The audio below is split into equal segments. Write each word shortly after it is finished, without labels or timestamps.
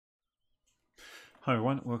Hi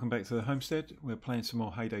everyone, welcome back to the homestead. We're playing some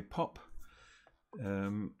more Heyday Pop.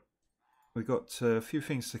 We've got a few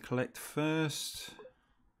things to collect first.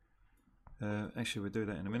 Actually, we'll do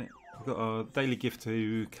that in a minute. We've got our daily gift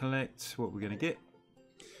to collect. What we're going to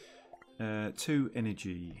get. 2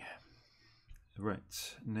 energy.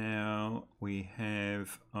 Right, now we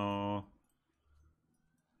have our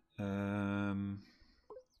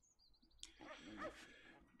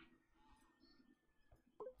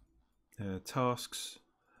tasks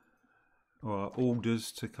or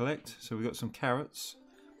orders to collect. So we've got some carrots.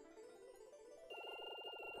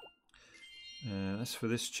 That's for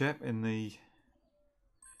this chap in the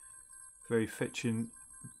very fetching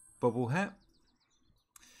bobble hat.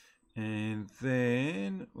 And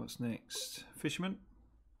then what's next? Fisherman.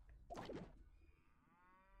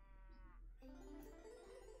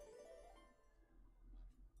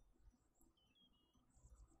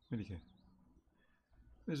 Where'd he go?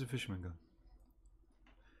 Where's the fisherman gone?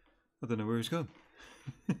 I don't know where he's gone.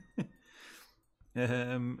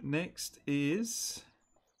 Next is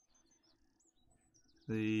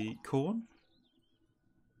the corn.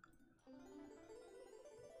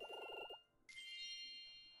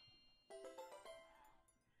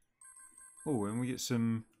 Oh, and we get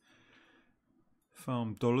some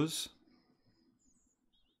farm dollars.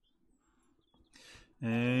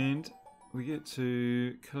 And we get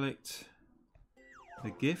to collect a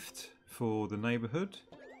gift for the neighbourhood.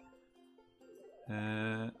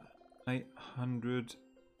 800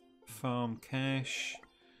 farm cash,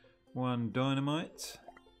 1 dynamite,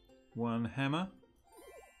 1 hammer.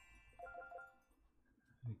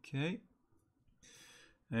 Okay.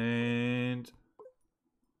 And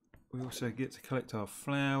we also get to collect our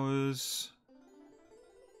flowers.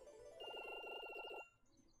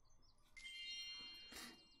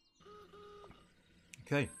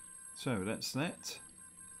 Okay, so that's that.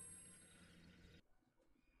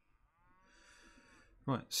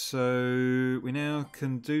 Right, so we now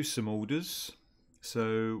can do some orders.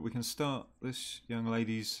 So we can start this young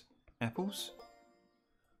lady's apples.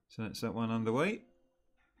 So that's that one underway.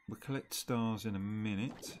 We'll collect stars in a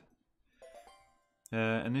minute.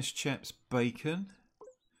 And this chap's bacon.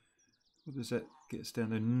 What does that get us down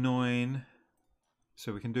to? 9.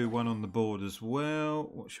 So we can do 1 on the board as well.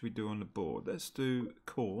 What should we do on the board? Let's do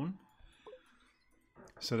corn.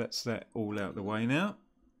 So that's that all out the way now.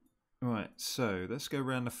 Right, so let's go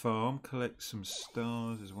around the farm, collect some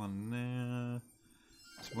stars. There's 1 there.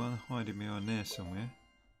 There's 1 hiding behind there somewhere.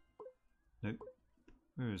 Nope.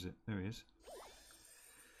 Where is it? There he is.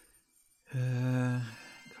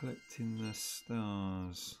 Collecting the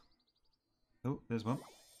stars. Oh, there's 1.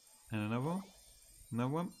 And another one. Another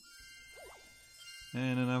one.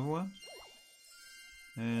 And another one.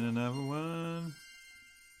 And another one.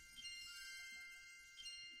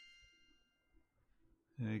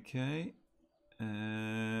 Okay.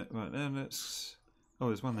 Right, now let's... Oh,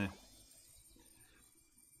 there's 1 there.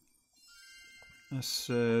 Let's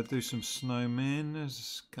do some snowmen.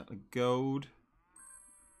 There's a couple of gold.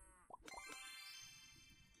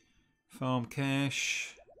 Farm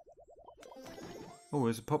cash. Oh,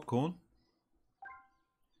 there's a popcorn.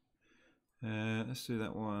 Let's do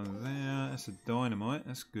that one there. That's a dynamite.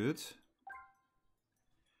 That's good.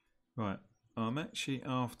 Right. I'm actually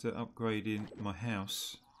after upgrading my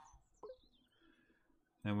house.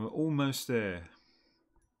 And we're almost there.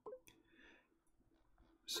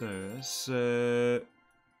 So let's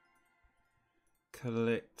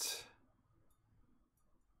collect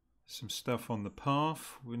some stuff on the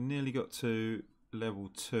path. We nearly got to level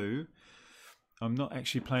 2. I'm not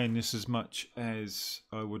actually playing this as much as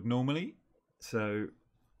I would normally. So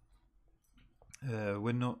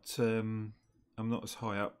we're not... I'm not as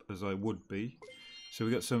high up as I would be. So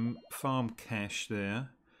we got some farm cash there.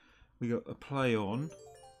 We got a play on.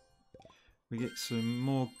 We get some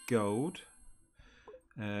more gold.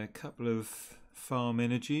 A couple of farm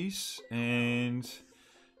energies and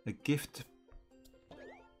a gift.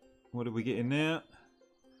 What are we getting now?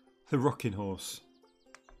 The rocking horse.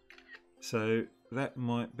 So that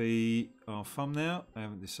might be our thumbnail. I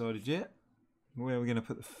haven't decided yet. Where are we going to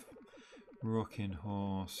put the rocking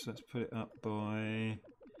horse? Let's put it up by...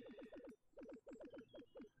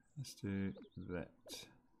 Let's do that.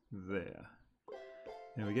 There.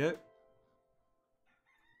 There we go.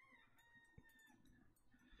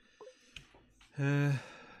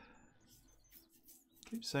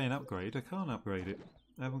 Keep saying upgrade. I can't upgrade it.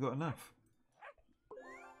 I haven't got enough.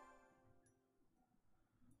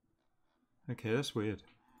 Okay, that's weird.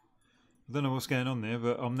 I don't know what's going on there,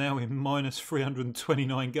 but I'm now in minus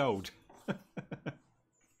 329 gold.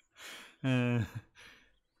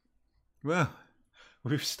 Well,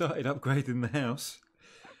 we've started upgrading the house.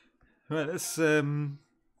 Right, let's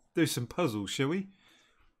do some puzzles, shall we?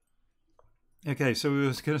 Okay, so we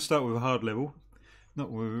were going to start with a hard level. Not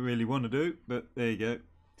what we really want to do, but there you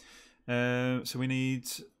go. So we need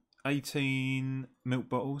 18 milk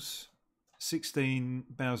bottles, 16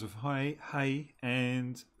 bales of hay,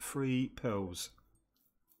 and 3 pearls.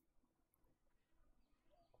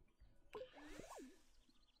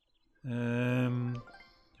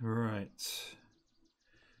 Right.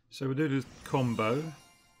 So we'll do the combo.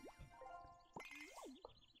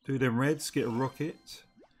 Do them reds, get a rocket.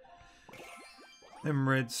 Them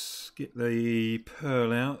reds get the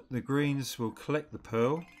pearl out. The greens will collect the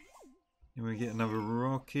pearl. And we get another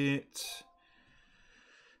rocket.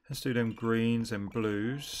 Let's do them greens and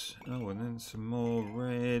blues. Oh, and then some more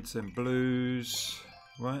reds and blues.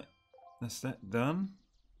 Right, that's that done.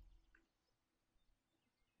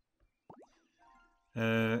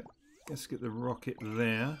 Let's get the rocket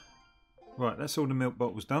there. Right, that's all the milk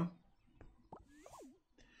bottles done.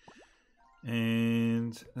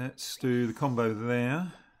 And let's do the combo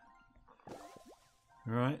there.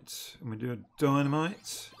 Right, and we do a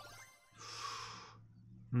dynamite.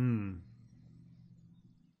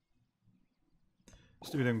 Let's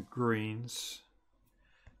do them greens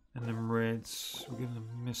and them reds. We're going to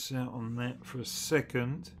miss out on that for a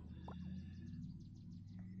second.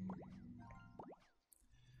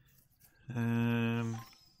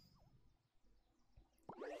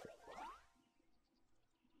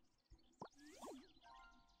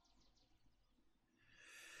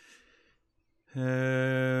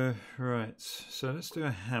 Right, so let's do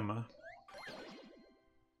a hammer.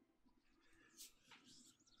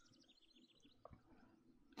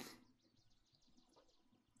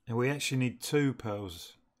 And we actually need 2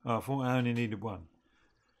 pearls. Oh, I thought I only needed 1.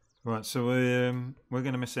 Right, so we're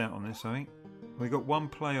going to miss out on this, I think. We got 1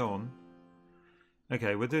 play on.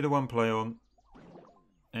 Okay, we'll do the 1 play on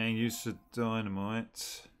and use the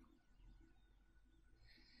dynamite.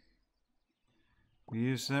 We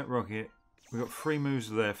use that rocket. We've got 3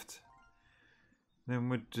 moves left. Then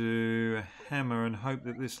we'll do a hammer and hope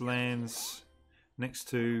that this lands next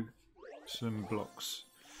to some blocks.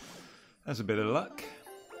 That's a bit of luck.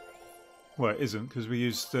 Well, it isn't because we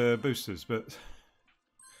used boosters, but...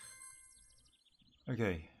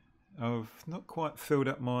 Okay, I've not quite filled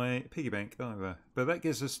up my piggy bank either. But that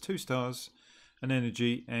gives us 2 stars, an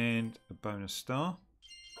energy and a bonus star.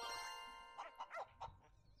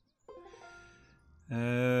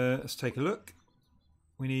 Let's take a look.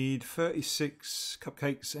 We need 36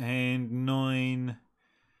 cupcakes and 9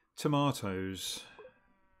 tomatoes.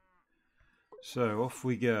 So off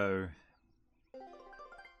we go.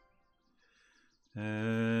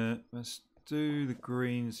 Let's do the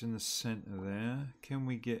greens in the centre there. Can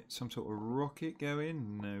we get some sort of rocket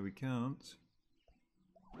going? No, we can't.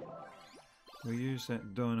 We'll use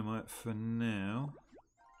that dynamite for now.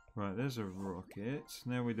 Right, there's a rocket.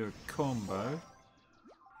 Now we do a combo.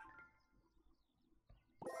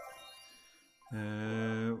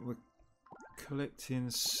 We're collecting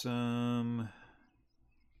some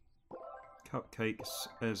cupcakes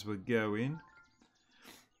as we're going.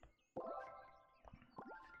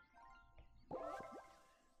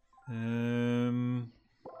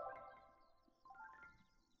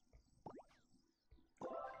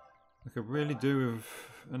 I could really do with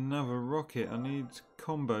another rocket. I need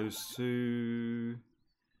combos to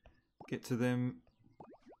get to them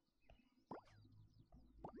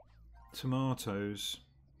tomatoes.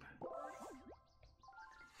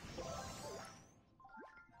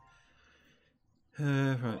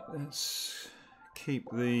 Right, let's keep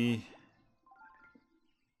the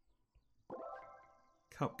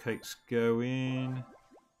cupcakes going.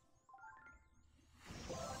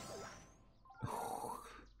 Oh,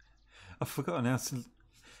 I've forgotten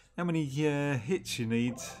how many hits you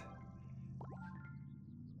need.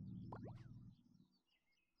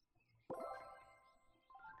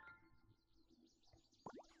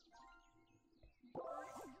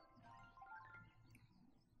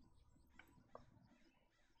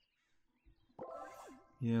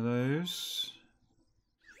 Yellows.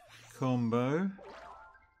 Combo.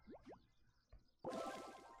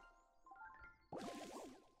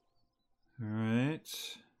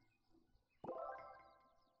 Right.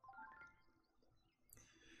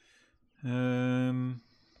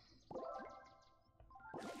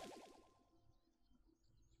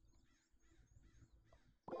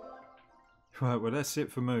 Right, well that's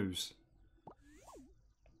it for moves.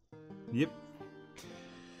 Yep.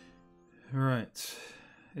 Right.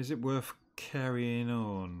 Is it worth carrying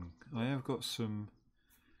on? I have got some...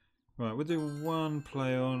 Right, we'll do 1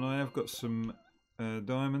 play on. I have got some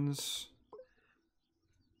diamonds.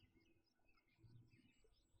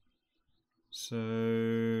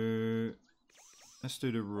 So let's do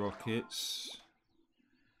the rockets.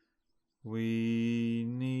 We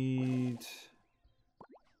need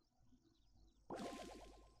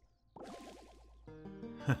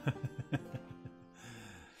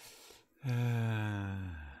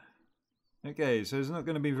okay, so it's not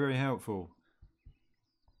going to be very helpful.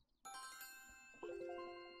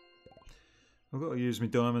 I've got to use my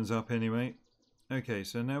diamonds up anyway. Okay,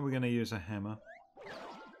 so now we're going to use a hammer.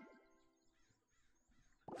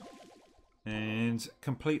 And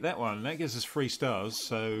complete that one. That gives us 3 stars,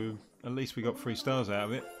 so at least we got 3 stars out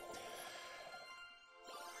of it.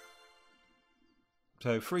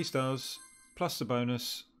 So 3 stars, plus the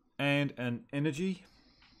bonus, and an energy.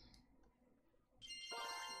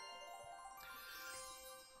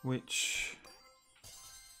 Which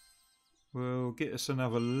will get us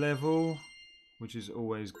another level, which is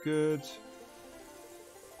always good.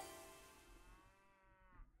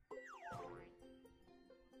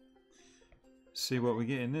 See what we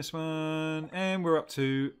get in this one, and we're up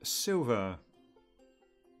to silver.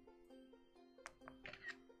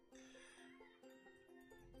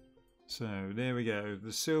 So there we go,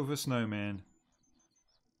 the silver snowman.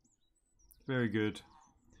 Very good.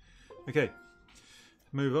 Okay,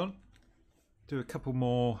 move on. Do a couple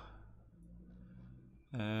more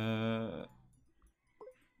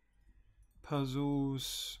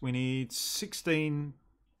puzzles. We need 16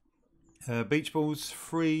 beach balls,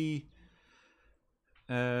 3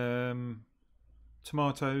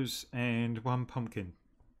 tomatoes, and 1 pumpkin.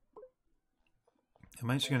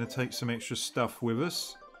 I'm actually going to take some extra stuff with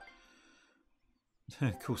us.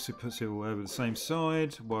 Of course it puts it all over the same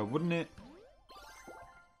side, why wouldn't it?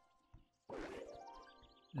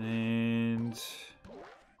 And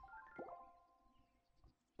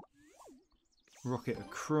rocket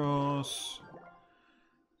across,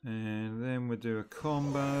 and then we'll do a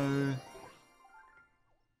combo.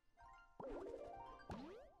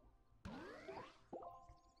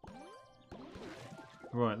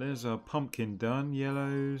 Right, there's our pumpkin done.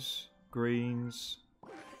 Yellows, greens,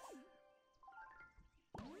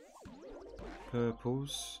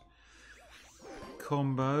 purples,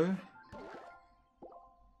 combo.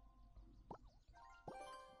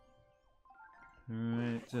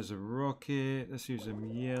 Right, there's a rocket. Let's use some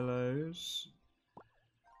yellows,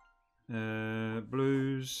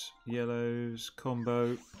 blues, yellows,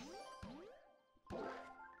 combo.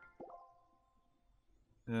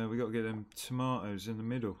 We got to get them tomatoes in the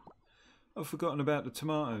middle. I've forgotten about the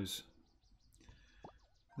tomatoes.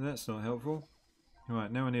 That's not helpful. Right,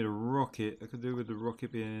 now I need a rocket. I could do with the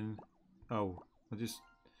rocket being... Oh, I just...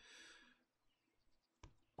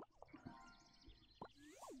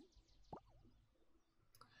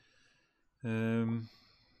 Oh,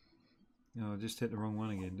 I just hit the wrong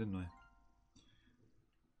one again, didn't I?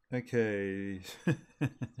 Okay.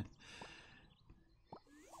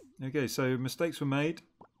 Okay, so mistakes were made.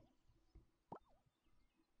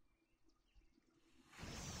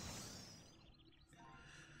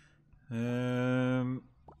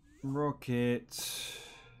 Rocket,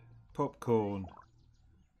 popcorn.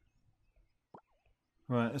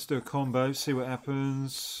 Right, let's do a combo, see what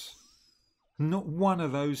happens. Not one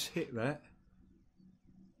of those hit that.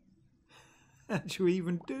 How do you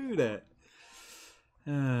even do that?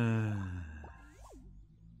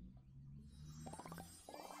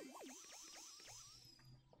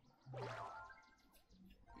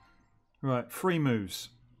 Right, 3 moves.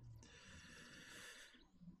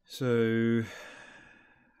 So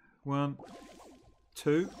 1,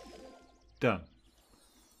 2, done.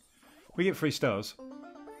 We get 3 stars.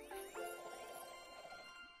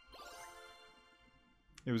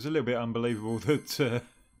 It was a little bit unbelievable that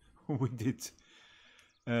we did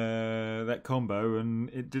that combo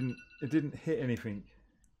and it didn't hit anything.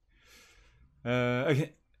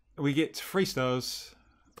 Okay, we get 3 stars,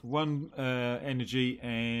 1 energy,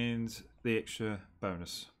 and the extra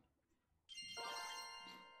bonus.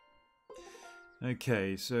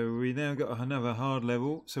 Okay, so we now got another hard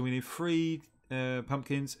level. So we need 3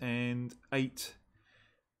 pumpkins and 8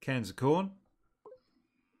 cans of corn.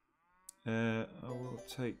 I will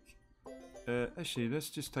take... actually, let's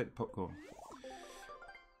just take the popcorn.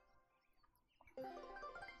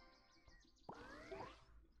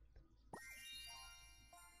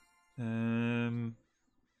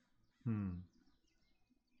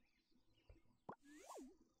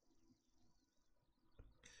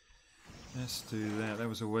 Let's do that. That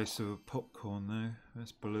was a waste of a popcorn though.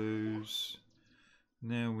 That's blues.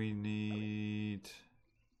 Now we need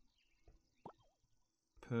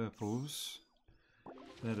purples.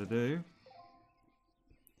 That'll do.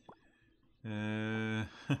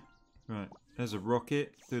 Right, There's a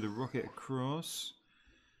rocket. Do the rocket across.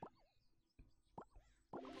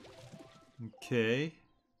 Okay.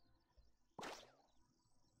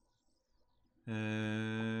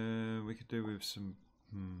 We could do with some...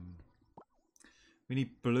 We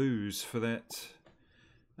need blues for that.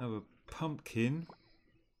 Have a pumpkin.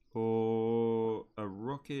 Or a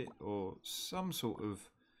rocket. Or some sort of...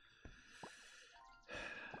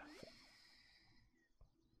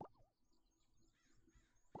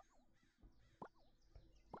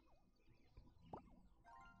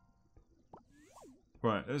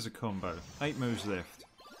 Right, there's a combo. 8 moves left.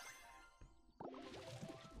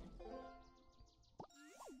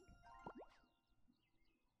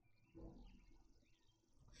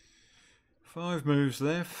 Five moves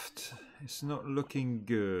left. It's not looking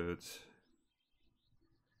good.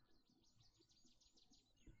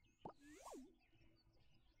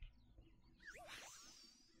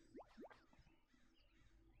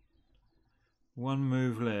 One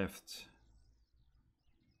move left.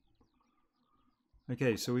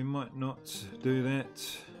 Okay, so we might not do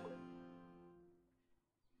that.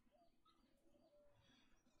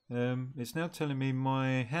 It's now telling me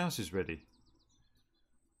my house is ready.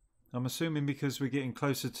 I'm assuming because we're getting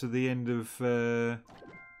closer to the end of...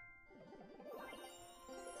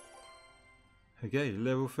 Okay,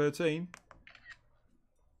 level 13.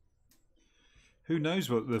 Who knows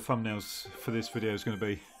what the thumbnails for this video is going to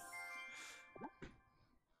be.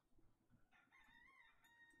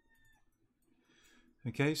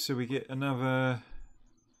 Okay, so we get another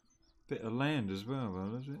bit of land as well,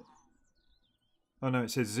 does it? Oh no, it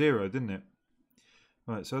said 0, didn't it?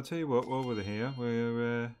 Right, so I'll tell you what, while we're here,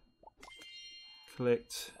 we'll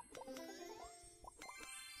collect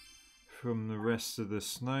from the rest of the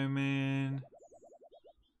snowmen.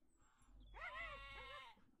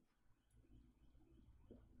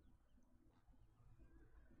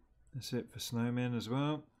 That's it for snowmen as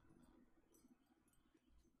well.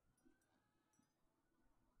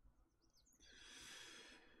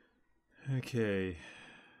 Okay,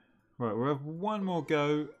 right, we'll have one more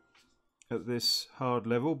go at this hard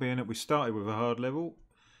level, being that we started with a hard level.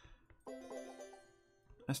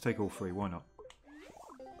 Let's take all three, why not?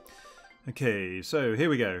 Okay, so here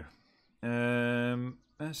we go.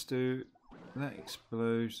 Let's do that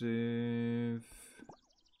explosive.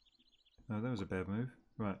 Oh, that was a bad move.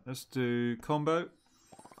 Right, let's do combo.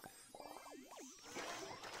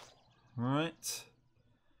 Right.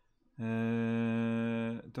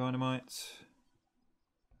 Dynamite.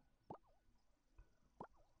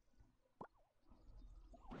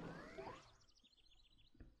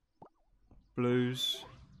 Blues.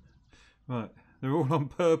 Right, they're all on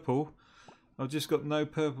purple. I've just got no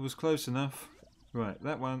purples close enough. Right,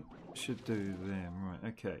 that one should do them. Right,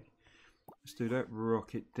 okay. Let's do that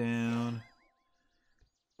rocket down.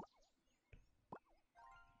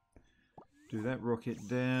 Do that rocket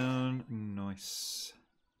down. Nice.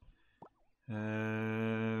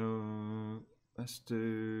 Let's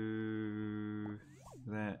do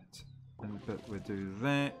that, but we'll do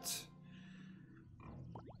that.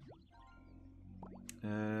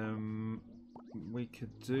 We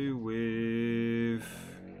could do with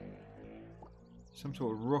some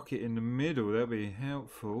sort of rocket in the middle. That'd be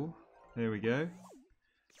helpful. There we go.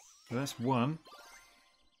 So that's one.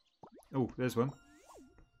 Oh, there's one.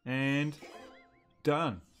 And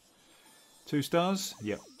done. 2 stars?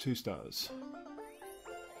 Yep, 2 stars.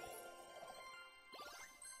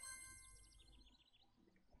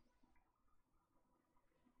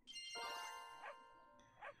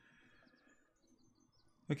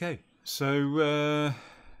 Okay, so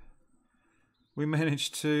we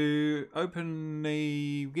managed to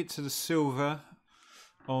get to the silver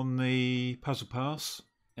on the puzzle pass.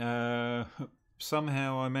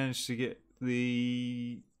 Somehow I managed to get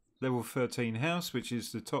the level 13 house, which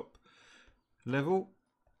is the top level.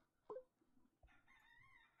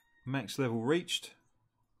 Max level reached.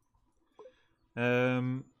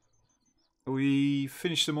 We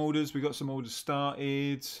finished some orders. We got some orders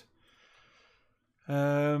started.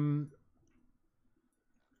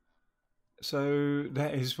 So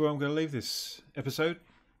that is where I'm going to leave this episode.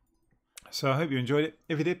 So I hope you enjoyed it.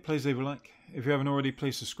 If you did, please leave a like. If you haven't already,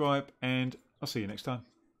 please subscribe, and I'll see you next time.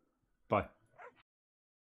 Bye.